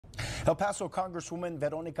El Paso Congresswoman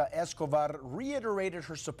Veronica Escobar reiterated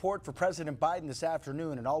her support for President Biden this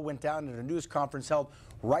afternoon. It all went down at a news conference held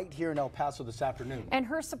right here in El Paso this afternoon. And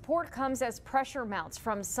her support comes as pressure mounts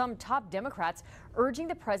from some top Democrats urging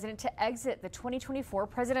the president to exit the 2024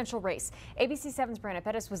 presidential race. ABC 7's Brianna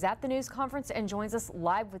Pettis was at the news conference and joins us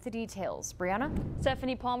live with the details. Brianna?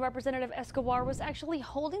 Stephanie Palm, Representative Escobar was actually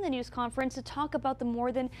holding the news conference to talk about the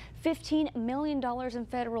more than $15 million in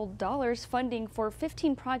federal dollars funding for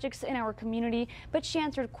 15 projects in our community, but she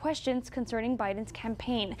answered questions concerning Biden's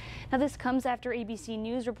campaign. Now, this comes after ABC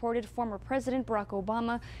News reported former President Barack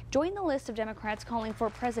Obama joined the list of Democrats calling for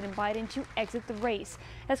President Biden to exit the race.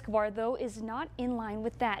 Escobar, though, is not in line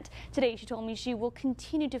with that. Today, she told me she will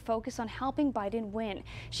continue to focus on helping Biden win.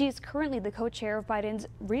 She is currently the co-chair of Biden's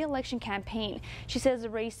re-election campaign. She says the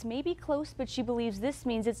race may be close, but she believes this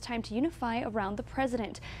means it's time to unify around the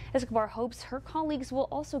president. Escobar hopes her colleagues will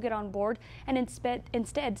also get on board and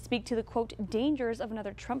instead speak to the, quote, dangers of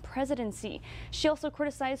another Trump presidency. She also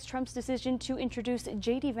criticized Trump's decision to introduce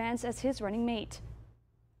J.D. Vance as his running mate.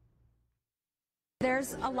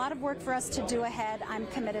 There's a lot of work for us to do ahead. I'm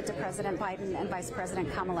committed to President Biden and Vice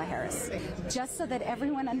President Kamala Harris. Just so that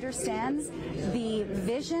everyone understands the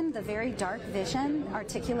vision, the very dark vision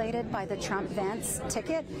articulated by the Trump-Vance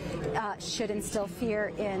ticket should instill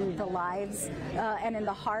fear in the lives and in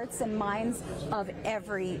the hearts and minds of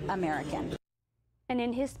every American. And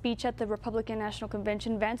in his speech at the Republican National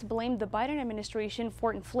Convention, Vance blamed the Biden administration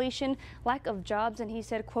for inflation, lack of jobs, and he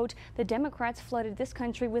said, quote, the Democrats flooded this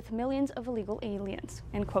country with millions of illegal aliens,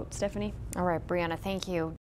 end quote. Stephanie. All right, Brianna, thank you.